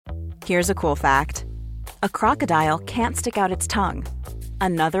Here's a cool fact. A crocodile can't stick out its tongue.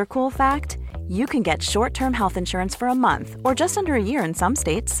 Another cool fact, you can get short-term health insurance for a month or just under a year in some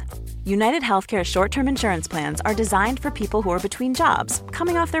states. United Healthcare short-term insurance plans are designed for people who are between jobs,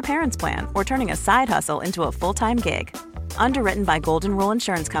 coming off their parents' plan, or turning a side hustle into a full-time gig. Underwritten by Golden Rule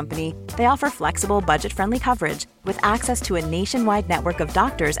Insurance Company, they offer flexible, budget-friendly coverage with access to a nationwide network of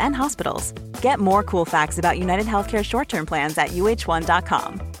doctors and hospitals. Get more cool facts about United Healthcare short-term plans at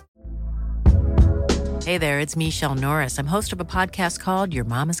uh1.com. Hey there, it's Michelle Norris. I'm host of a podcast called Your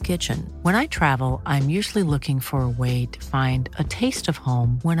Mama's Kitchen. When I travel, I'm usually looking for a way to find a taste of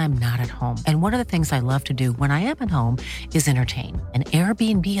home when I'm not at home. And one of the things I love to do when I am at home is entertain. And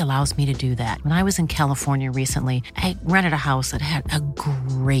Airbnb allows me to do that. When I was in California recently, I rented a house that had a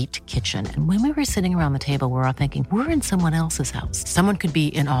great kitchen. And when we were sitting around the table, we were all thinking, we're in someone else's house. Someone could be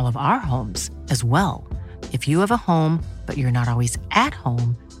in all of our homes as well. If you have a home, but you're not always at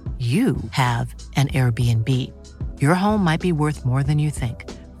home, you have an Airbnb. Your home might be worth more than you think.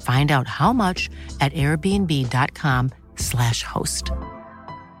 Find out how much at airbnb.com/host.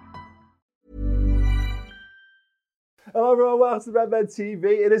 Hello everyone, welcome to Red Men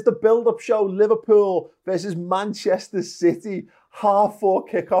TV. It is the build-up show, Liverpool versus Manchester City.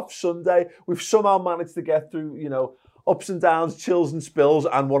 4:30 kickoff Sunday. We've somehow managed to get through, ups and downs, chills and spills,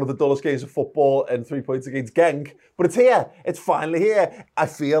 and one of the dullest games of football and 3 points against Genk. But it's here. It's finally here. I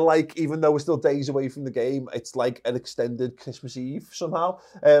feel like, even though we're still days away from the game, it's like an extended Christmas Eve somehow.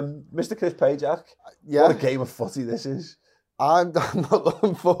 Mr. Chris Pajak, what a game of footy this is. I'm not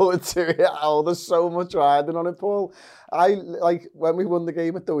looking forward to it at all. There's so much riding on it, Paul. When we won the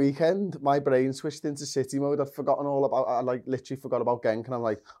game at the weekend, my brain switched into City mode. I'd forgotten all about, literally forgot about Genk, and I'm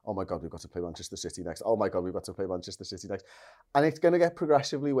like, oh my God, we've got to play Manchester City next. Oh my God, we've got to play Manchester City next. And it's going to get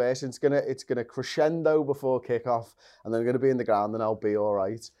progressively worse. It's going to crescendo before kickoff, and then I'm going to be in the ground, and I'll be all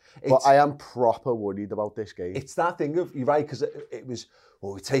right. But I am proper worried about this game. It's that thing of, you're right, because it was,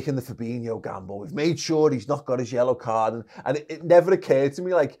 well, we've taken the Fabinho gamble. We've made sure he's not got his yellow card. And it never occurred to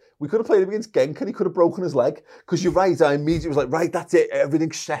me, like, we could have played him against Genk and he could have broken his leg. Because you're right, I immediately was like, right, that's it.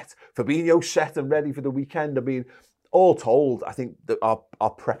 Everything's set. Fabinho's set and ready for the weekend. I mean, all told, I think that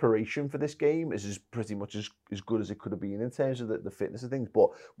our preparation for this game is pretty much as good as it could have been in terms of the fitness of things. But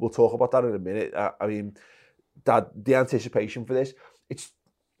we'll talk about that in a minute. I mean, the anticipation for this, it's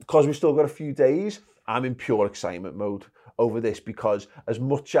because we've still got a few days. I'm in pure excitement mode over this, because as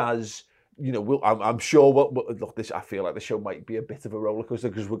much as, I'm sure look, this, I feel like the show might be a bit of a roller coaster,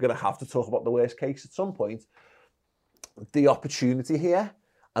 because we're going to have to talk about the worst case at some point. The opportunity here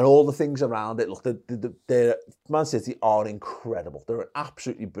and all the things around it. Look, the Man City are incredible. They're an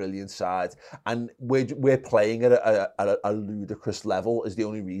absolutely brilliant side, and we're playing at a ludicrous level. Is the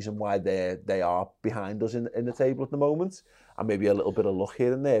only reason why they are behind us in the table at the moment, and maybe a little bit of luck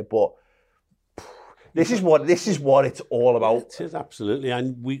here and there, but. This is what it's all about. It is, absolutely,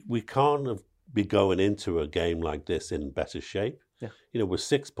 and we can't be going into a game like this in better shape. Yeah. We're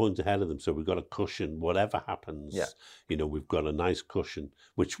 6 points ahead of them, so we've got a cushion. Whatever happens, we've got a nice cushion,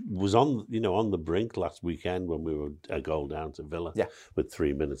 which was on the brink last weekend when we were a goal down to Villa with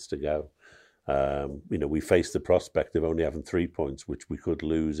 3 minutes to go. We faced the prospect of only having 3 points, which we could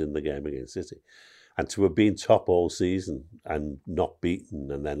lose in the game against City. And to have been top all season and not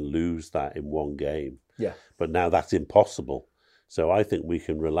beaten and then lose that in one game. Yeah. But now that's impossible. So I think we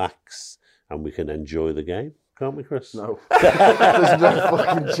can relax and we can enjoy the game. Can't we, Chris? No. There's no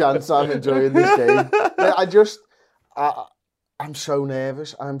fucking chance I'm enjoying this game. I'm so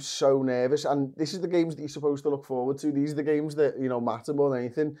nervous. I'm so nervous. And this is the games that you're supposed to look forward to. These are the games that, matter more than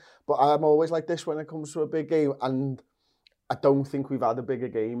anything. But I'm always like this when it comes to a big game. And I don't think we've had a bigger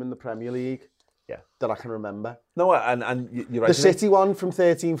game in the Premier League. That I can remember. No, and you're right. The City one from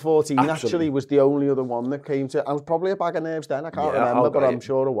 13-14 actually was the only other one that came to. I was probably a bag of nerves then. I can't remember, but I'm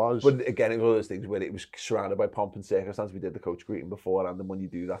sure it was. But again, it was one of those things where it was surrounded by pomp and circumstance. We did the coach greeting before, and then when you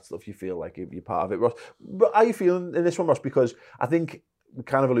do that stuff, you feel like you're part of it, Ross. But how are you feeling in this one, Ross? Because I think we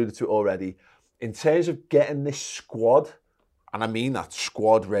kind of alluded to it already. In terms of getting this squad, and I mean that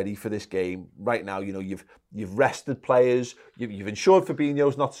squad ready for this game right now. You've rested players. You've ensured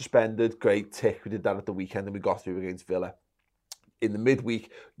Fabinho's not suspended. Great, tick. We did that at the weekend and we got through against Villa. In the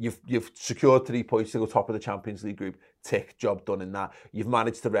midweek, you've secured 3 points to go top of the Champions League group. Tick, job done in that. You've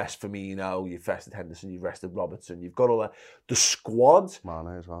managed to rest Firmino. You've rested Henderson. You've rested Robertson. You've got all that. The squad,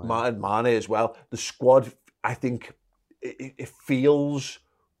 Mane as well. Mane as well. The squad, I think, it feels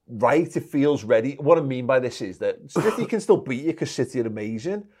right. It feels ready. What I mean by this is that City can still beat you because City are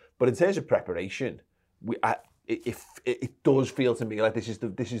amazing. But in terms of preparation, it does feel to me like this is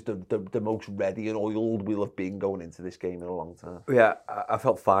the most ready and oiled we'll have been going into this game in a long time. Yeah, I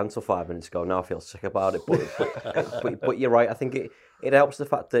felt fine until 5 minutes ago. Now I feel sick about it. But you're right. I think it helps the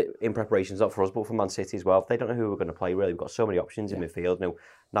fact that in preparations, not for us, but for Man City as well. They don't know who we're going to play, really. We've got so many options in midfield. Now,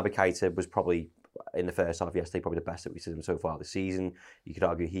 Naby Keita was probably, in the first half yesterday, probably the best that we've seen him so far this season. You could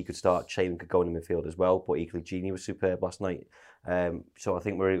argue he could start, Chamberlain could go in the midfield as well, but equally Gini was superb last night. So I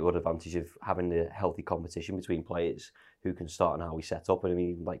think we're at a good advantage of having the healthy competition between players who can start and how we set up. And I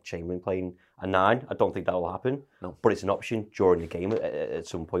mean, like Chamberlain playing a 9, I don't think that will happen. No. But it's an option during the game at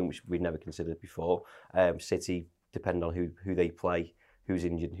some point, which we'd never considered before. City, depending on who they play, who's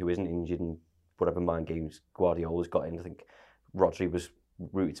injured, who isn't injured, and whatever mind games Guardiola's got in. I think Rodri was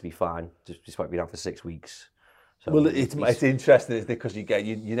rooted to be fine, despite being out for 6 weeks. So well, it's interesting, isn't it? Because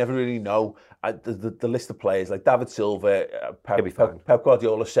you never really know. The list of players like David Silva, Pep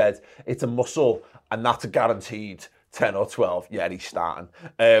Guardiola said it's a muscle, and that's a guaranteed 10 or 12. Yeah, he's starting.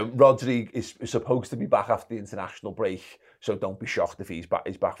 Rodri is supposed to be back after the international break, so don't be shocked if he's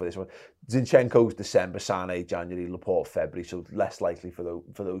back for this one. Zinchenko's December, Sané January, Laporte February, so less likely for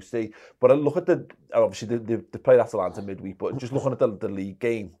those three. But I look at obviously they played Atalanta midweek, but just looking at the league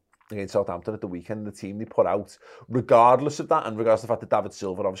game against Southampton at the weekend, the team they put out, regardless of that, and regardless of the fact that David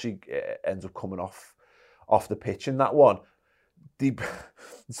Silva obviously ends up coming off the pitch in that one, they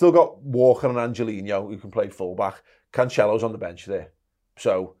still got Walker and Angelino who can play fullback. Cancelo's on the bench there,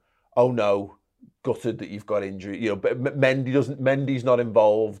 so oh no, gutted that you've got injury. But Mendy's not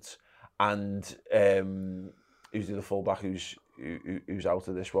involved, and who's the fullback who's out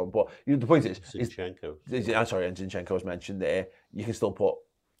of this one? But the point is, Zinchenko. I'm sorry, and Zinchenko was mentioned there. You can still put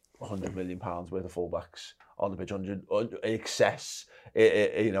 £100 million worth of fullbacks on the pitch, 100 excess, out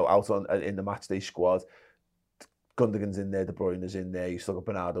in the matchday squad. Gundogan's in there, De Bruyne's in there, you've still got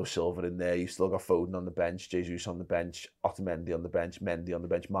Bernardo Silva in there, you've still got Foden on the bench, Jesus on the bench, Otamendi on the bench, Mendy on the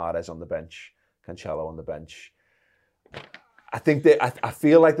bench, Mahrez on the bench, Cancelo on the bench. I think I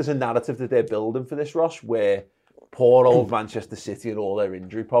feel like there's a narrative that they're building for this, Ross, where poor old Manchester City and all their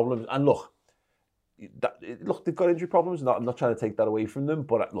injury problems, and look, they've got injury problems, I'm not trying to take that away from them,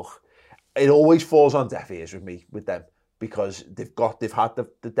 but look, it always falls on deaf ears with them, because they've had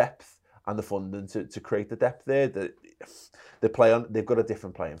the depth and the funding to create the depth there. They've got a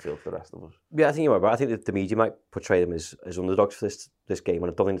different playing field to the rest of us. Yeah, I think you're right, but I think that the media might portray them as underdogs for this game,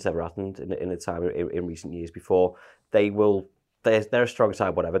 and I don't think it's ever happened in a time in recent years before. They're a strong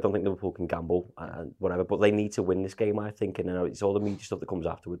side, whatever. I don't think Liverpool can gamble and whatever, but they need to win this game, I think. And it's all the media stuff that comes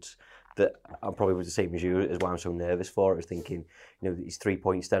afterwards that I'm probably the same as you, is why I'm so nervous for it. I was thinking, it's 3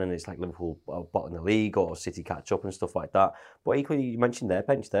 points then, and it's like Liverpool bottom the league or City catch up and stuff like that. But equally, you mentioned their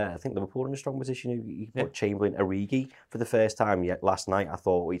bench there. I think Liverpool are in a strong position. You put Chamberlain, Origi for the first time yet last night. I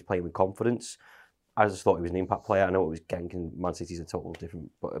thought he's playing with confidence. I just thought he was an impact player. I know it was Genk and Man City's a total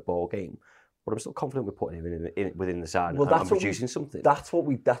different ball game. But I'm still confident we're putting him in within the side and producing something. That's why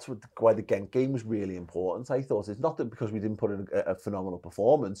the Genk game was really important, I thought. It's not that because we didn't put in a phenomenal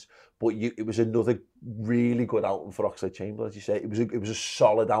performance, but it was another really good outing for Oxlade-Chamberlain, as you say. It was a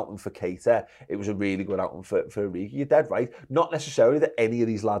solid outing for Keita. It was a really good outing for Origi. You're dead right. Not necessarily that any of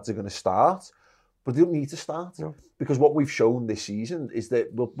these lads are going to start, but they don't need to start. No. Because what we've shown this season is that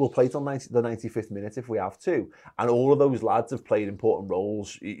we'll play till the 95th minute if we have to. And all of those lads have played important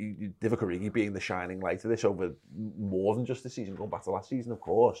roles. Divock Origi being the shining light of this over more than just the season, going back to last season, of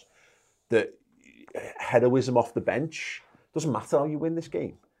course. The heroism off the bench, doesn't matter how you win this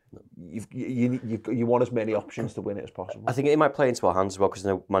game. You want as many options to win it as possible. I think it might play into our hands as well, because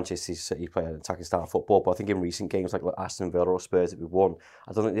I know Manchester City play an attacking style of football, but I think in recent games like Aston Villa or Spurs that we've won,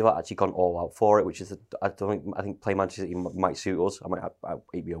 I don't think they've actually gone all out for it, which is I think playing Manchester City might suit us. I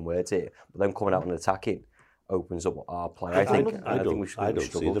eat my own words here, but them coming out and attacking opens up our play. I don't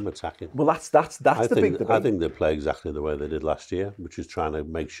see them attacking. Well, that's the big debate. I think they play exactly the way they did last year, which is trying to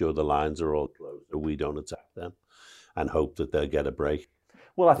make sure the lines are all closed so we don't attack them, and hope that they'll get a break.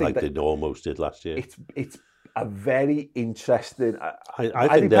 Well, I think they almost did last year. It's a very interesting. I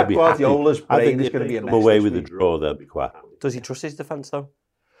think Pep Guardiola's brain is going to be a mess. Away with the draw, they'll be quite happy. Does he trust his defence though?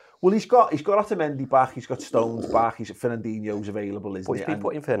 Well, he's got Otamendi back. He's got Stones back. Fernandinho's available, isn't he? He's been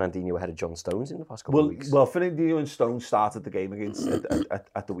putting Fernandinho ahead of John Stones in the past couple of weeks. Well, Fernandinho and Stones started the game against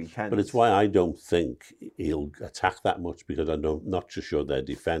at the weekend. But it's why I don't think he'll attack that much, because I'm not so sure their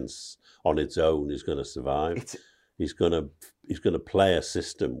defence on its own is going to survive. He's going to play a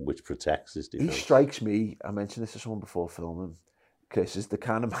system which protects his defence. He strikes me, I mentioned this to someone before filming, Chris, is the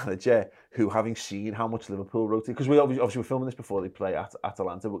kind of manager who, having seen how much Liverpool rotate, because we obviously were filming this before they play at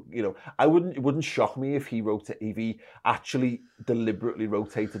Atalanta, but you know, it wouldn't shock me if he actually deliberately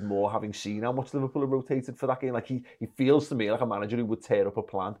rotated more, having seen how much Liverpool have rotated for that game. Like he feels to me like a manager who would tear up a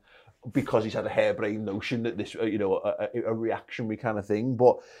plan because he's had a harebrained notion that this, you know, a reactionary kind of thing,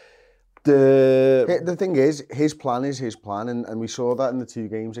 but. The thing is, his plan is his plan, and we saw that in the 2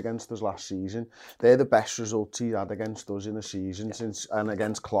 games against us last season. They're the best results he had against us in a season since, and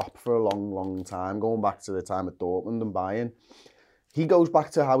against Klopp for a long, long time, going back to the time at Dortmund and Bayern. He goes back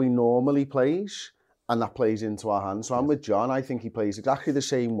to how he normally plays, and that plays into our hands. So I'm with John. I think he plays exactly the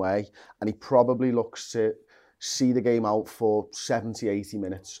same way, and he probably looks to see the game out for 70, 80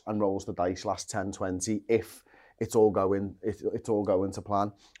 minutes and rolls the dice last 10, 20 if it's all going to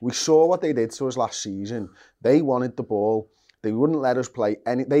plan. We saw what they did to us last season. They wanted the ball. They wouldn't let us play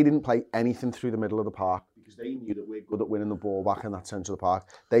any. They didn't play anything through the middle of the park because they knew that we're good at winning the ball back in that centre of the park.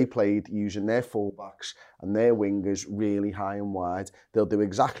 They played using their fullbacks and their wingers really high and wide. They'll do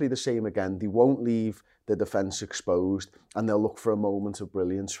exactly the same again. They won't leave the defence exposed, and they'll look for a moment of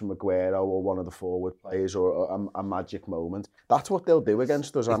brilliance from Aguero or one of the forward players, or a magic moment. That's what they'll do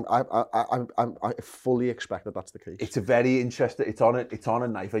against us. I fully expect that that's the case. It's a very interesting. It's on a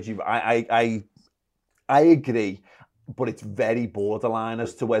knife edge. I agree, but it's very borderline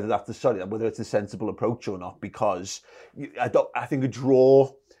as to whether whether it's a sensible approach or not. Because I think a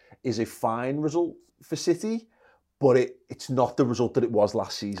draw is a fine result for City, but it's not the result that it was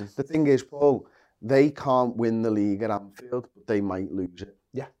last season. The thing is, Paul, they can't win the league at Anfield, but they might lose it.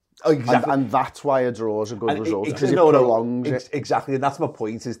 Yeah. Oh, exactly. And that's why a draw is a good result, because it prolongs it. Exactly, and that's my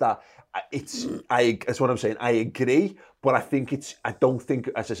point, is that that's what I'm saying. I agree, but I think I don't think,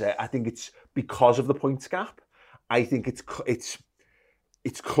 as I say, I think it's because of the points gap. I think it's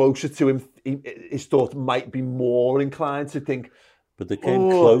closer to him. His thought might be more inclined to think. But they came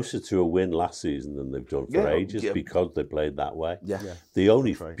closer to a win last season than they've done for ages because they played that way. Yeah. The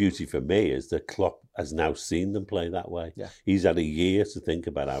only beauty for me is that Klopp has now seen them play that way. Yeah. He's had a year to think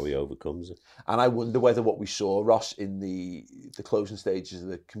about how he overcomes it. And I wonder whether what we saw, Ross, in the closing stages of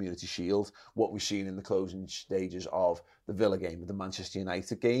the Community Shield, what we've seen in the closing stages of the Villa game, the Manchester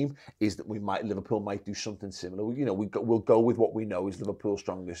United game, is that Liverpool might do something similar. You know, we'll go with what we know is Liverpool's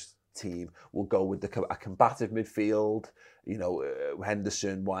strongest team. We'll go with a combative midfield, you know,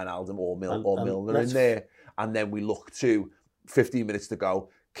 Henderson, Wijnaldum or Milner in there. And then we look to 15 minutes to go,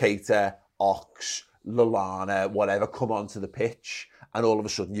 Keita, Ox, Lallana, whatever, come onto the pitch, and all of a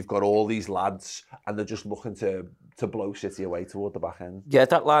sudden you've got all these lads and they're just looking to blow City away toward the back end. Yeah,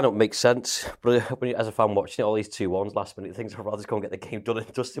 that lineup makes sense. But as a fan watching it, all these 2-1s last minute things, I'd rather just go and get the game done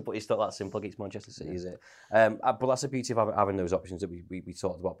and dusted, but it's not that simple against Manchester City, is it? But that's the beauty of having those options that we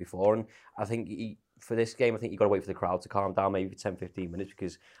talked about before. And I think for this game, I think you've got to wait for the crowd to calm down maybe 10-15 minutes,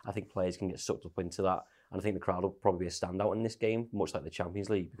 because I think players can get sucked up into that. And I think the crowd will probably be a standout in this game, much like the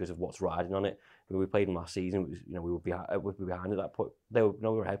Champions League, because of what's riding on it. When we played them last season, it was, you know, we were behind at that point. We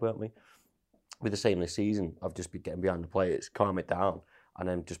were ahead, weren't we? With the same this season, I've just been getting behind the players, calm it down, and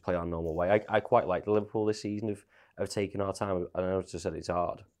then just play our normal way. I quite like the Liverpool this season of taking our time. I know I just said it's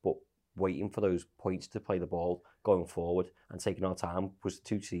hard, but waiting for those points to play the ball, going forward and taking our time was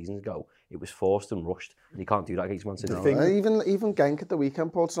 2 seasons ago. It was forced and rushed, and you can't do that against Man City. Even Genk at the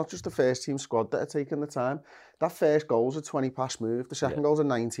weekend, Paul, it's not just the first team squad that are taking the time. That first goal's a 20-pass move. The second goal's a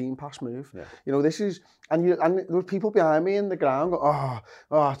 19-pass move. Yeah. You know, this is... And there were people behind me in the ground go,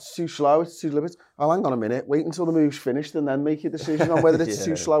 oh, it's too slow, it's too deliberate. Oh, hang on a minute, wait until the move's finished and then make your decision on whether it's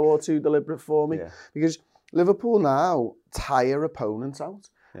too slow or too deliberate for me. Yeah. Because Liverpool now tire opponents out.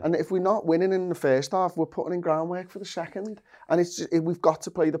 Yeah. And if we're not winning in the first half, we're putting in groundwork for the second. And we've got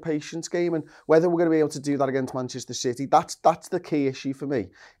to play the patience game. And whether we're going to be able to do that against Manchester City, that's the key issue for me,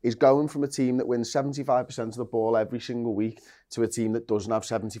 is going from a team that wins 75% of the ball every single week to a team that doesn't have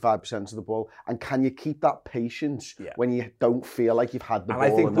 75% of the ball. And can you keep that patience when you don't feel like you've had the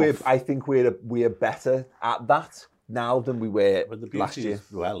ball enough? I think we're better at that now than we were last year.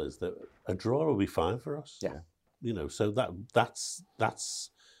 As well is that a draw will be fine for us. Yeah. You know, so that's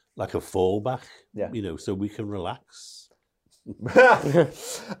like a fallback, you know, so we can relax.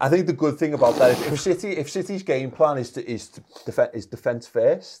 I think the good thing about that is if City's game plan is defence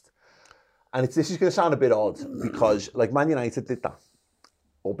first, and this is going to sound a bit odd because like Man United did that,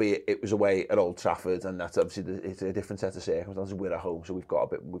 albeit it was away at Old Trafford, and that's obviously it's a different set of circumstances. We're at home, so we've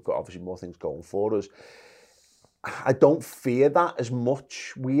got obviously more things going for us. I don't fear that as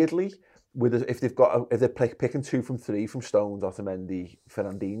much, weirdly. If they're picking 2 from 3 from Stones, Otamendi,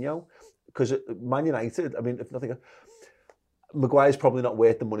 Fernandinho, because Man United, I mean, if nothing, Maguire's probably not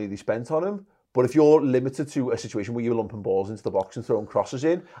worth the money they spent on him, But if you're limited to a situation where you're lumping balls into the box and throwing crosses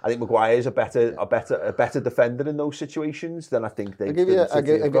in, I think Maguire is a better defender in those situations than I think they. I'll give you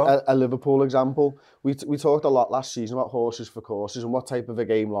a Liverpool example. We talked a lot last season about horses for courses and what type of a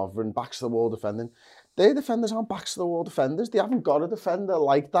game Lovren, backs to the wall defending. Their defenders aren't backs to the wall defenders. They haven't got a defender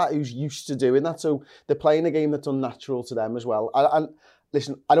like that who's used to doing that. So they're playing a game that's unnatural to them as well. And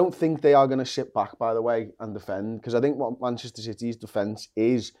listen, I don't think they are going to sit back, by the way, and defend, because I think what Manchester City's defence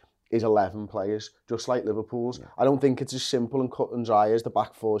is 11 players, just like Liverpool's. Yeah. I don't think it's as simple and cut and dry as the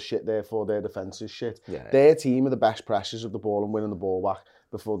back four shit, therefore their defence is shit. Yeah. Their team are the best pressers of the ball and winning the ball back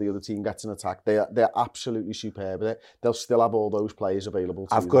before the other team gets an attack. They're absolutely superb at it. They'll still have all those players available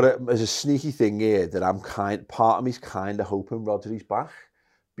to them. I've got there's a sneaky thing here that part of me's kind of hoping Rodri's back,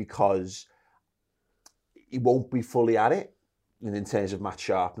 because he won't be fully at it in terms of match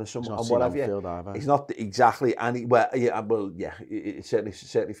sharpness and what have you. He's not exactly, and it's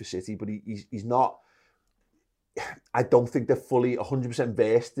certainly for City, but he's not. I don't think they're fully 100%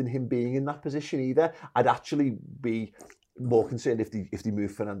 versed in him being in that position either. I'd actually be more concerned if they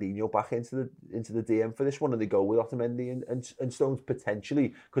move Fernandinho back into the DM for this one, and they go with Otamendi and Stones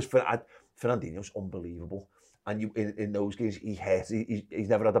potentially, because Fernandinho's unbelievable, and in those games he's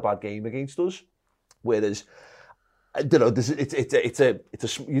never had a bad game against us, whereas. I don't know.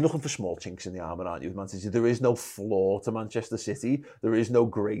 You're looking for small chinks in the armour, aren't you, with Man City? There is no flaw to Manchester City. There is no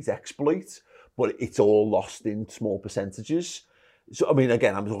great exploit, but it's all lost in small percentages. So, I mean,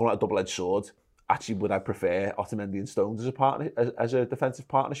 again, I'm talking about a double-edged sword. Actually, would I prefer Otamendi and Stones as a partner, as a defensive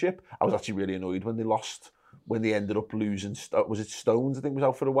partnership? I was actually really annoyed when they ended up losing. Was it Stones? I think was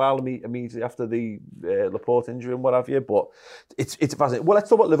out for a while immediately after the Laporte injury and what have you. But it's fascinating. Well, let's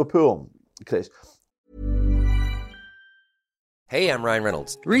talk about Liverpool, Chris. Hey, I'm Ryan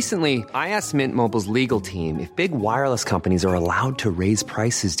Reynolds. Recently, I asked Mint Mobile's legal team if big wireless companies are allowed to raise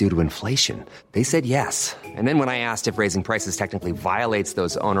prices due to inflation. They said yes. And then when I asked if raising prices technically violates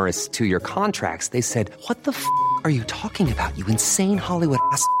those onerous 2-year contracts, they said, "What the f*** are you talking about, you insane Hollywood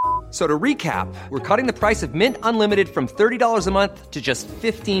ass?" So to recap, we're cutting the price of Mint Unlimited from $30 a month to just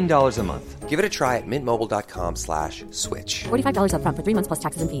 $15 a month. Give it a try at mintmobile.com/switch. $45 up front for 3 months plus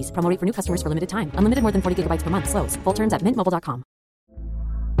taxes and fees. Promo rate for new customers for limited time. Unlimited more than 40 gigabytes per month. Slows full terms at mintmobile.com.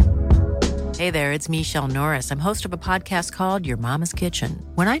 Hey there, it's Michelle Norris. I'm host of a podcast called Your Mama's Kitchen.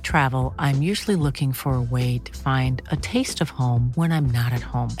 When I travel, I'm usually looking for a way to find a taste of home when I'm not at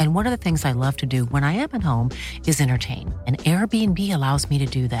home. And one of the things I love to do when I am at home is entertain. And Airbnb allows me to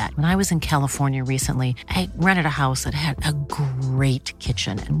do that. When I was in California recently, I rented a house that had a great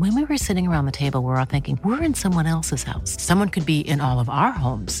kitchen. And when we were sitting around the table, we're all thinking, we're in someone else's house. Someone could be in all of our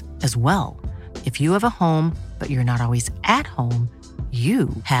homes as well. If you have a home, but you're not always at home, you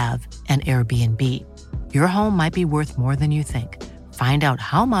have an Airbnb. Your home might be worth more than you think. Find out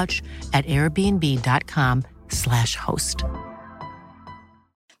how much at airbnb.com/host.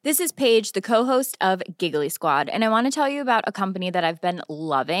 This is Paige, the co-host of Giggly Squad, and I want to tell you about a company that I've been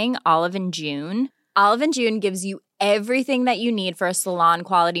loving, Olive & June. Olive & June gives you everything that you need for a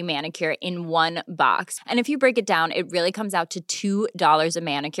salon-quality manicure in one box. And if you break it down, it really comes out to $2 a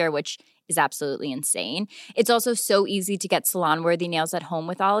manicure, which is absolutely insane. It's also so easy to get salon-worthy nails at home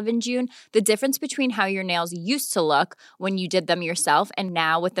with Olive & June. The difference between how your nails used to look when you did them yourself and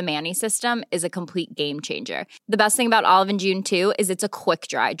now with the Mani system is a complete game changer. The best thing about Olive & June, too, is it's a quick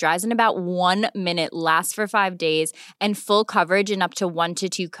dry. Dries in about 1 minute, lasts for 5 days, and full coverage in up to 1 to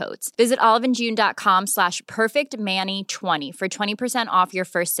 2 coats. Visit oliveandjune.com/perfectmani20 for 20% off your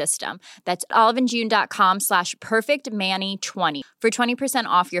first system. That's oliveandjune.com/perfectmani20 for 20%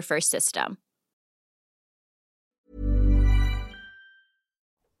 off your first system.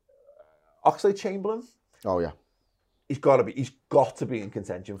 Oxlade-Chamberlain. Oh yeah, He's got to be in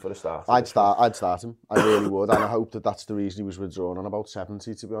contention for the start. I'd start him. I really would, and I hope that's the reason he was withdrawn on about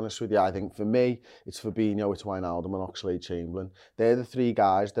 70. To be honest with you, I think for me, it's Fabinho, it's Wijnaldum, and Oxlade-Chamberlain. They're the 3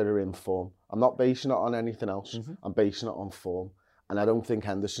 guys that are in form. I'm not basing it on anything else. I'm basing it on form. And I don't think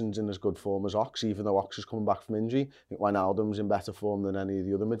Henderson's in as good form as Ox, even though Ox is coming back from injury. I think Wijnaldum's in better form than any of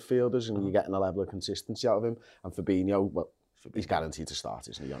the other midfielders, and you're getting a level of consistency out of him. And Fabinho, well, he's guaranteed to start,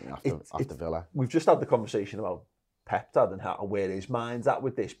 isn't he, after Villa? We've just had the conversation about Pep, Dad, and where his mind's at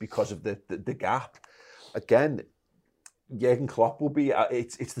with this because of the gap. Again, Jurgen Klopp will be,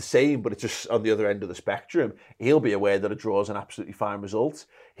 it's the same, but it's just on the other end of the spectrum. He'll be aware that a draw is an absolutely fine result.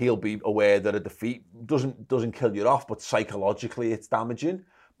 He'll be aware that a defeat doesn't kill you off, but psychologically it's damaging.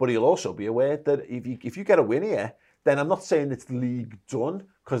 But he'll also be aware that if you get a win here, then I'm not saying it's league done,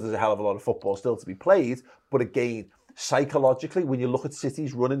 because there's a hell of a lot of football still to be played. But again, psychologically, when you look at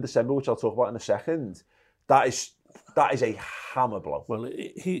City's run in December, which I'll talk about in a second, that is that is a hammer blow. Well,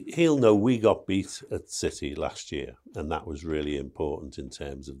 he'll know we got beat at City last year, and that was really important in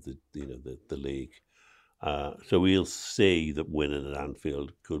terms of the league. So we'll see that winning at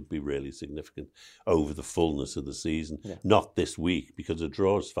Anfield could be really significant over the fullness of the season. Yeah. Not this week, because a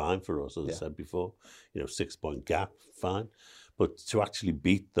draw is fine for us, as I said before. 6-point gap, fine. But to actually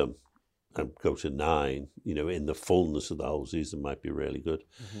beat them and go to 9, in the fullness of the whole season might be really good.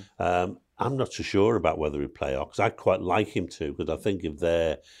 Mm-hmm. I'm not so sure about whether he'd play Ox. I'd quite like him to, because I think if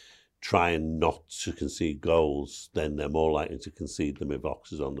they're trying not to concede goals, then they're more likely to concede them if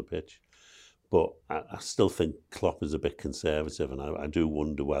Ox is on the pitch. But I still think Klopp is a bit conservative, and I do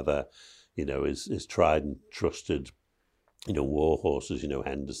wonder whether, his tried and trusted, war horses,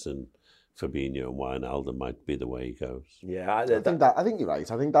 Henderson, Fabinho and Wijnaldum might be the way he goes. Yeah, I think you're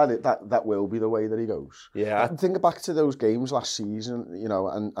right. I think that will be the way that he goes. Yeah. Think back to those games last season,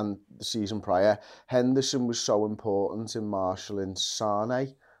 and the season prior. Henderson was so important in marshalling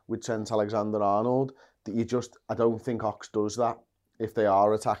Sane with Trent Alexander-Arnold that I don't think Ox does that. If they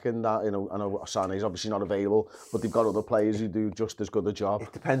are attacking that, I know Sané's obviously not available, but they've got other players who do just as good a job.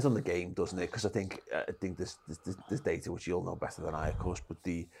 It depends on the game, doesn't it? Because I think there's data which you'll know better than I, of course. But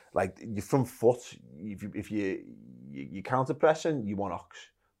you from foot, if you counter pressing, you want Ox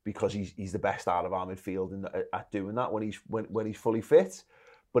because he's the best out of our midfield at doing that when he's fully fit.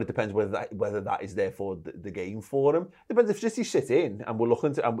 But it depends whether that is therefore the game for him. It depends if City sit in and we're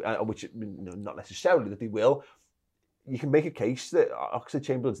looking to, which not necessarily that they will. You can make a case that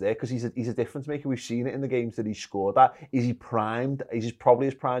Oxlade-Chamberlain's there because he's a difference maker. We've seen it in the games that he's scored at. Is he primed? He's probably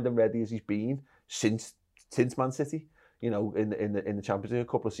as primed and ready as he's been since Man City, in the Champions League a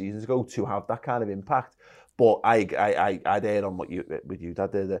couple of seasons ago to have that kind of impact. But I'd err on with you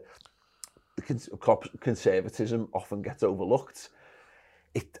that the conservatism often gets overlooked.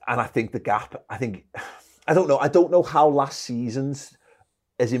 And I think the gap. I don't know how last season's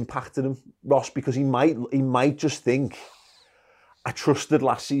has impacted him, Ross, because he might just think, I trusted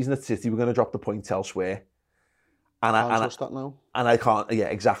last season at City we're going to drop the point elsewhere, and I trust that now, and I can't. Yeah,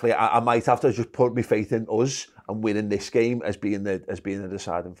 exactly. I might have to just put my faith in us and winning this game as being the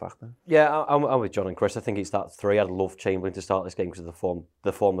deciding factor. Yeah, I'm with John and Chris. I think it's that 3. I'd love Chamberlain to start this game because of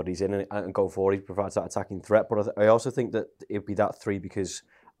the form that he's in and go forward. He provides that attacking threat, but I also think that it'd be that 3 because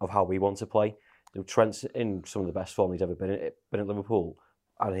of how we want to play. Trent's in some of the best form he's ever been at Liverpool.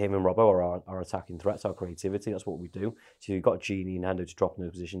 And him and Robbo are our attacking threats, our creativity. That's what we do. So you've got Gini and Hendo to drop in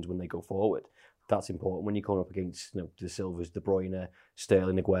those positions when they go forward. That's important when you're coming up against De Silva's, De Bruyne,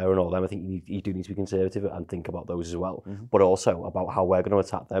 Sterling, Aguero and all them. I think you do need to be conservative and think about those as well. Mm-hmm. But also about how we're going to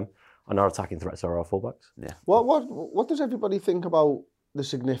attack them. And our attacking threats are our fullbacks. Yeah. What does everybody think about the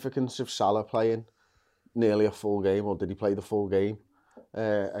significance of Salah playing nearly a full game, or did he play the full game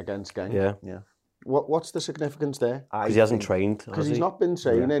against Genk? Yeah. What's the significance there? Because he hasn't trained. Because he's not been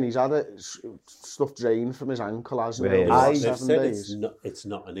training. Yeah. He's had stuff drained from his ankle, hasn't he? They've said it's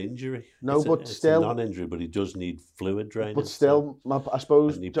not an injury. No, it's a non-injury, but he does need fluid drainage. But still, I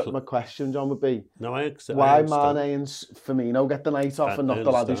suppose my question, John, would be, why Mane and Firmino get the night off and not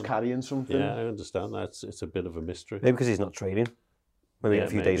the lad who's carrying something? Yeah, I understand that. It's a bit of a mystery. Maybe because he's not training. Maybe a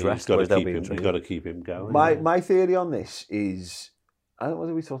few days rest. You've got to keep him going. My theory on this is, I don't know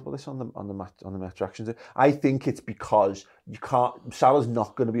whether we talked about this on the match actions. I think it's because Salah's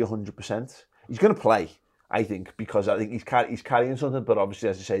not going to be 100%. He's going to play, I think, because I think he's carrying something. But obviously,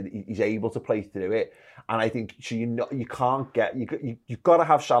 as I say, he's able to play through it. And I think you can't get you've got to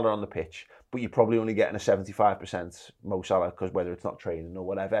have Salah on the pitch, but you're probably only getting a 75% Mo Salah because whether it's not training or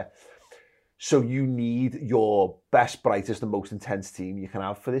whatever. So you need your best, brightest, and most intense team you can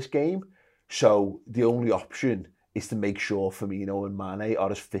have for this game. So the only option is to make sure Firmino and Mane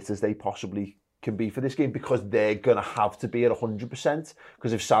are as fit as they possibly can be for this game, because they're going to have to be at 100%.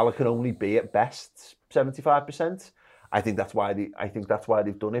 Because if Salah can only be at best 75%, I think that's why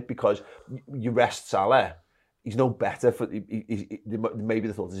they've done it. Because you rest Salah, he's no better for. Maybe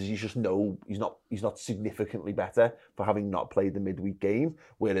the thought is he's not significantly better for having not played the midweek game.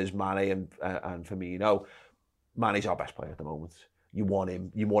 Whereas Mane and Firmino, Mane's our best player at the moment. You want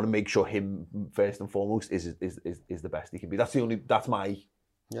him. You want to make sure him first and foremost is the best he can be. That's my.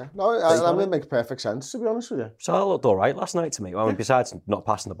 Yeah, no, that makes perfect sense, to be honest with you. Salah looked all right last night to me. I mean, besides not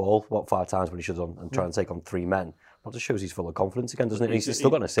passing the ball 5 times when he should have and trying to take on 3 men, it just shows he's full of confidence again, doesn't it? He's still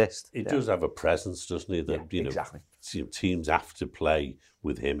got an assist. He does have a presence, doesn't he? That exactly. Teams have to play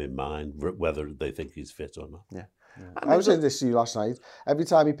with him in mind, whether they think he's fit or not. Yeah. I was saying this to you last night. Every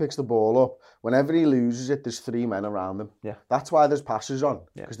time he picks the ball up, whenever he loses it, there's 3 men around him. Yeah. That's why there's passes on,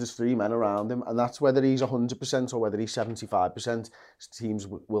 because there's 3 men around him, and that's whether he's 100% or whether he's 75%. Teams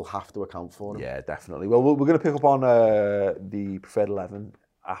will have to account for him. Yeah, definitely. Well, we're going to pick up on the preferred 11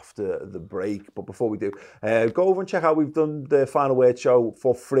 after the break, but before we do, go over and check out, we've done the Final Word show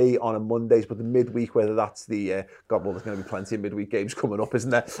for free on a Mondays, but the midweek, whether that's the God, well, there's going to be plenty of midweek games coming up,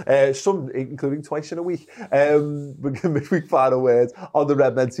 isn't there? Some including twice in a week. Midweek Final Words on the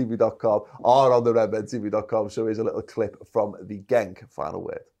redmentv.com or on the redmentv.com. So here's a little clip from the Genk Final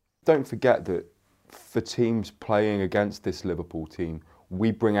Word. Don't forget that for teams playing against this Liverpool team, we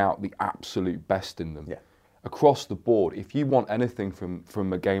bring out the absolute best in them. Yeah. Across the board, if you want anything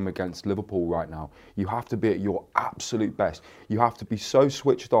from a game against Liverpool right now, you have to be at your absolute best. You have to be so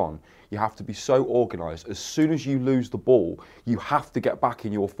switched on. You have to be so organised. As soon as you lose the ball, you have to get back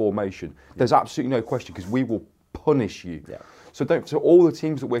in your formation. There's absolutely no question, because we will punish you. Yeah. So all the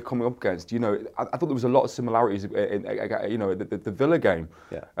teams that we're coming up against, I thought there was a lot of similarities in the Villa game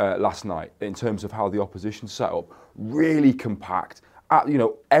last night in terms of how the opposition set up. Really compact.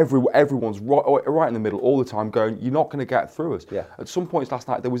 Everyone's right in the middle all the time going, you're not going to get through us. Yeah. At some points last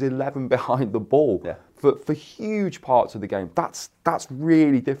night, there was 11 behind the ball for huge parts of the game. That's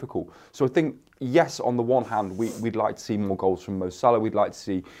really difficult. So I think, yes, on the one hand, we'd like to see more goals from Mo Salah. We'd like to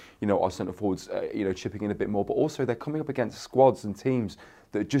see, our centre forwards, chipping in a bit more. But also, they're coming up against squads and teams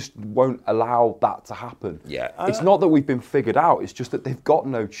that just won't allow that to happen. Yeah. It's not that we've been figured out, it's just that they've got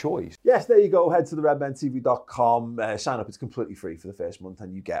no choice. Yes, there you go. Head to the redmentv.com. Sign up, it's completely free for the first month,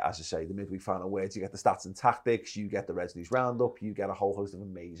 and you get, as I say, the midweek final words, you get the stats and tactics, you get the Reds News Roundup, you get a whole host of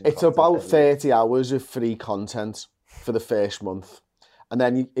amazing It's about 30 hours of free content for the first month. And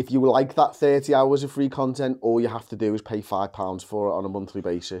then if you like that 30 hours of free content, all you have to do is pay £5 for it on a monthly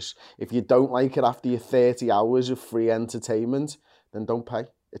basis. If you don't like it after your 30 hours of free entertainment, then don't pay.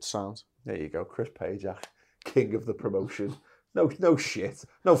 It sounds. There you go, Chris Pajak, king of the promotion. No shit,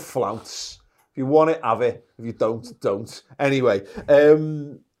 no flounce. If you want it, have it. If you don't. Anyway,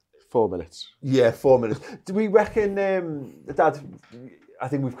 4 minutes. Yeah, 4 minutes. Do we reckon, Dad? I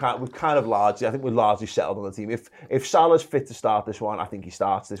think we're largely settled on the team. If Salah's fit to start this one, I think he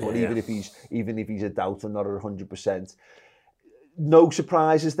starts this one, even if he's a doubt and not 100%. No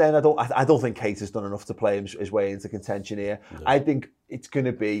surprises then. I don't think Kate has done enough to play his way into contention here. No. I think it's going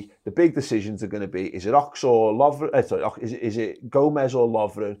to be, the big decisions are going to be, is it Ox or Lovren? Is it Gomez or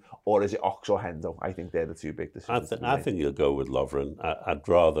Lovren, or is it Ox or Hendo? I think they're the two big decisions. I think you'll go with Lovren. I'd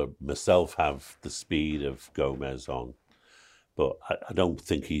rather myself have the speed of Gomez on, but I don't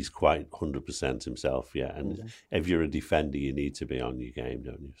think he's quite 100% himself yet. And if you're a defender, you need to be on your game,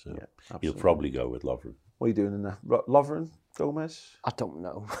 don't you? So you'll probably go with Lovren. What are you doing in there? Lovren? Gomez? I don't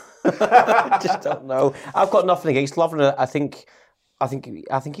know. I just don't know. I've got nothing against Lovren. I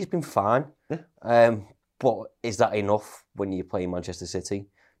think he's been fine. Yeah. But is that enough when you're playing Manchester City?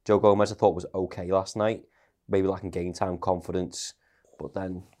 Joe Gomez, I thought, was okay last night. Maybe lacking game time, confidence, but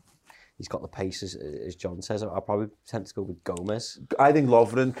then he's got the pace, as John says. I'll probably tend to go with Gomez. I think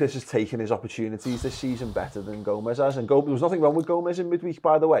Lovren, Chris, has taken his opportunities this season better than Gomez has. And there was nothing wrong with Gomez in midweek,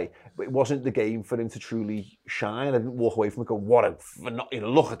 by the way. But it wasn't the game for him to truly shine. I didn't walk away from it going,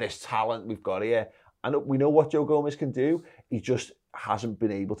 look at this talent we've got here. And we know what Joe Gomez can do. He just hasn't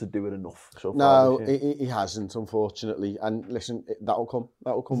been able to do it enough so far. No, he hasn't, unfortunately. And listen, that'll come.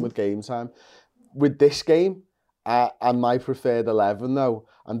 That'll come with game time. With this game, and my preferred 11, though,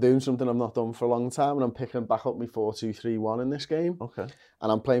 I'm doing something I've not done for a long time, and I'm picking back up my 4-2-3-1 in this game. Okay.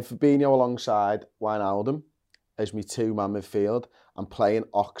 And I'm playing Fabinho alongside Wijnaldum as my two-man midfield. I'm playing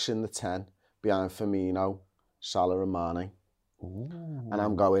Ox in the 10 behind Firmino, Salah and Mane. Ooh. And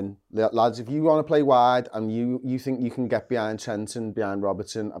I'm going, lads, if you want to play wide and you think you can get behind Trent and behind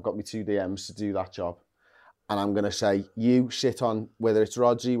Robertson, I've got my two DMs to do that job. And I'm going to say, you sit on, whether it's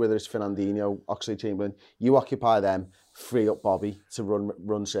Rodri, whether it's Fernandinho, Oxlade-Chamberlain, you occupy them, free up Bobby to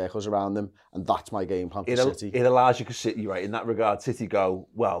run circles around them, and that's my game plan for City. It allows you to City, right, in that regard, City go,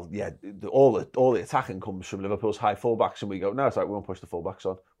 well, yeah, all the attacking comes from Liverpool's high fullbacks, and we go, no, it's like, we won't push the fullbacks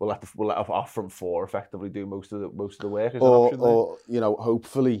on. We'll let our front four effectively do most of the work. Or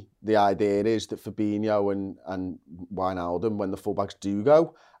hopefully the idea is that Fabinho and Wijnaldum, when the fullbacks do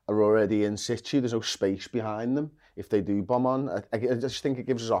go, are already in situ. There's no space behind them if they do bomb on. I just think it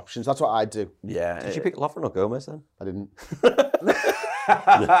gives us options. That's what I'd do. Yeah. Did you pick Lovren or Gomez then? I didn't.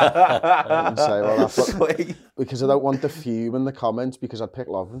 I didn't say well that, because I don't want the fume in the comments, because I'd pick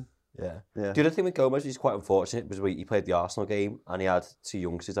Lovren. Yeah. The other thing with Gomez is quite unfortunate was he played the Arsenal game and he had two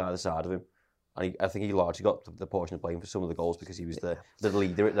youngsters either side of him. And I think he largely got the portion of blame for some of the goals because he was the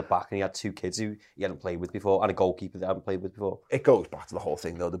leader at the back, and he had 2 kids who he hadn't played with before, and a goalkeeper that hadn't played with before. It goes back to the whole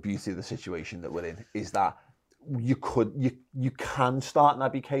thing, though. The beauty of the situation that we're in is that you can start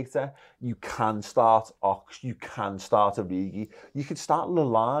Naby Keita, you can start Ox, you can start Origi, you can start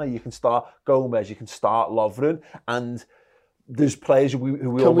Lallana, you can start Gomez, you can start Lovren, and there's players who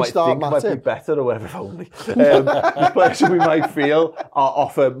we all might think might be better or whatever, if only. There's players who we might feel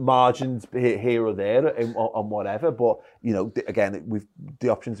offer margins here or there on whatever, but, you know, again, the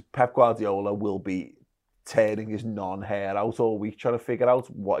options, Pep Guardiola will be tearing his non-hair out all week trying to figure out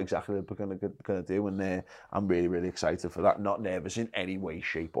what exactly they're going to do, and I'm really, really excited for that. Not nervous in any way,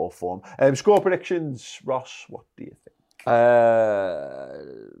 shape or form. Score predictions, Ross, what do you think?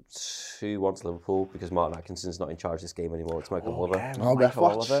 2-1 to Liverpool, because Martin Atkinson's not in charge of this game anymore. It's Michael Oliver. Yeah,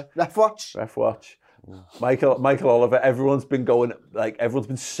 Ref watch. Michael Oliver. Everyone's been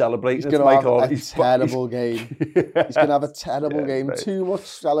celebrating. He's going to have a terrible game. He's going to have a terrible game. Right. Too much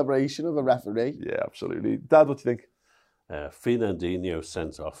celebration of a referee. Yeah, absolutely. Dad, what do you think? Fernandinho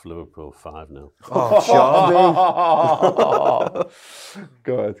sent off Liverpool 5-0. Oh,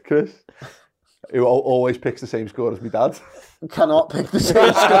 Go ahead, Chris. Who always picks the same score as my dad. Cannot pick the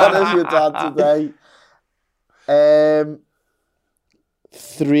same score as your dad today.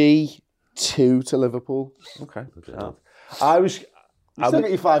 3-2 to Liverpool. Okay. You've still got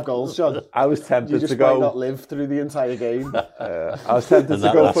your 5 goals, John. I was tempted to go. You just might not live through the entire game. I was tempted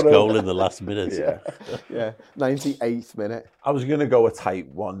to go for goal in the last minute. Yeah, 98th minute. I was going to go a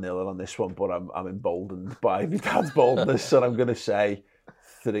tight 1-0 on this one, but I'm emboldened by my dad's boldness, so I'm going to say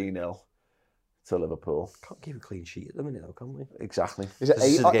 3-0. To Liverpool. Can't keep a clean sheet at the minute, though, can we? Exactly. Is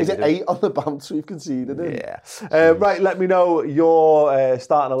it 8 on the bounce we've conceded in? Yeah. Right, let me know your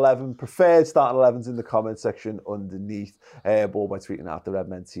starting 11, preferred starting 11s in the comment section underneath. Ball by tweeting at the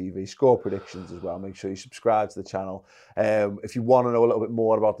Redmen TV. Score predictions as well. Make sure you subscribe to the channel. If you want to know a little bit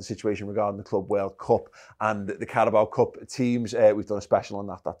more about the situation regarding the Club World Cup and the Carabao Cup teams, we've done a special on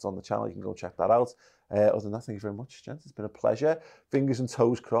that. That's on the channel. You can go check that out. Other than that, thank you very much, gents. It's been a pleasure. Fingers and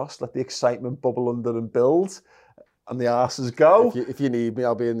toes crossed. Let the excitement bubble under and build. And the arses go. If you need me,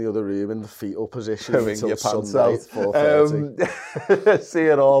 I'll be in the other room in the fetal position until your pants Sunday out. At 4:30. See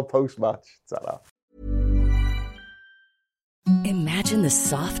you all post-match. Ta-ra. Imagine the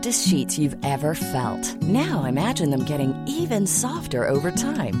softest sheets you've ever felt. Now imagine them getting even softer over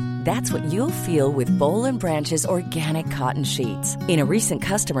time. That's what you'll feel with Boll & Branch's organic cotton sheets. In a recent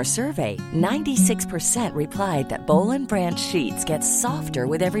customer survey, 96% replied that Boll & Branch sheets get softer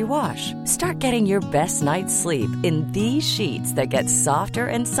with every wash. Start getting your best night's sleep in these sheets that get softer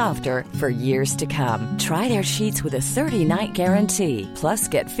and softer for years to come. Try their sheets with a 30-night guarantee. Plus,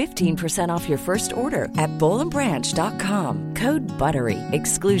 get 15% off your first order at bollandbranch.com. Code BUTTERY.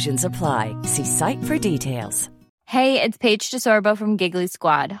 Exclusions apply. See site for details. Hey, it's Paige DeSorbo from Giggly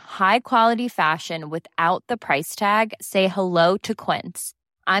Squad. High quality fashion without the price tag. Say hello to Quince.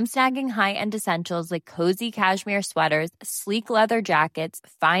 I'm snagging high-end essentials like cozy cashmere sweaters, sleek leather jackets,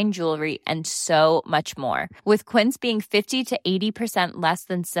 fine jewelry, and so much more. With Quince being 50 to 80% less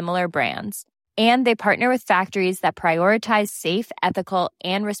than similar brands. And they partner with factories that prioritize safe, ethical,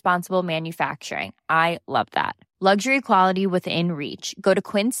 and responsible manufacturing. I love that. Luxury quality within reach. Go to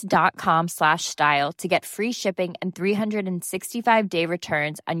quince.com/style to get free shipping and 365-day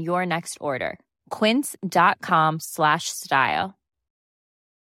returns on your next order. Quince.com/style.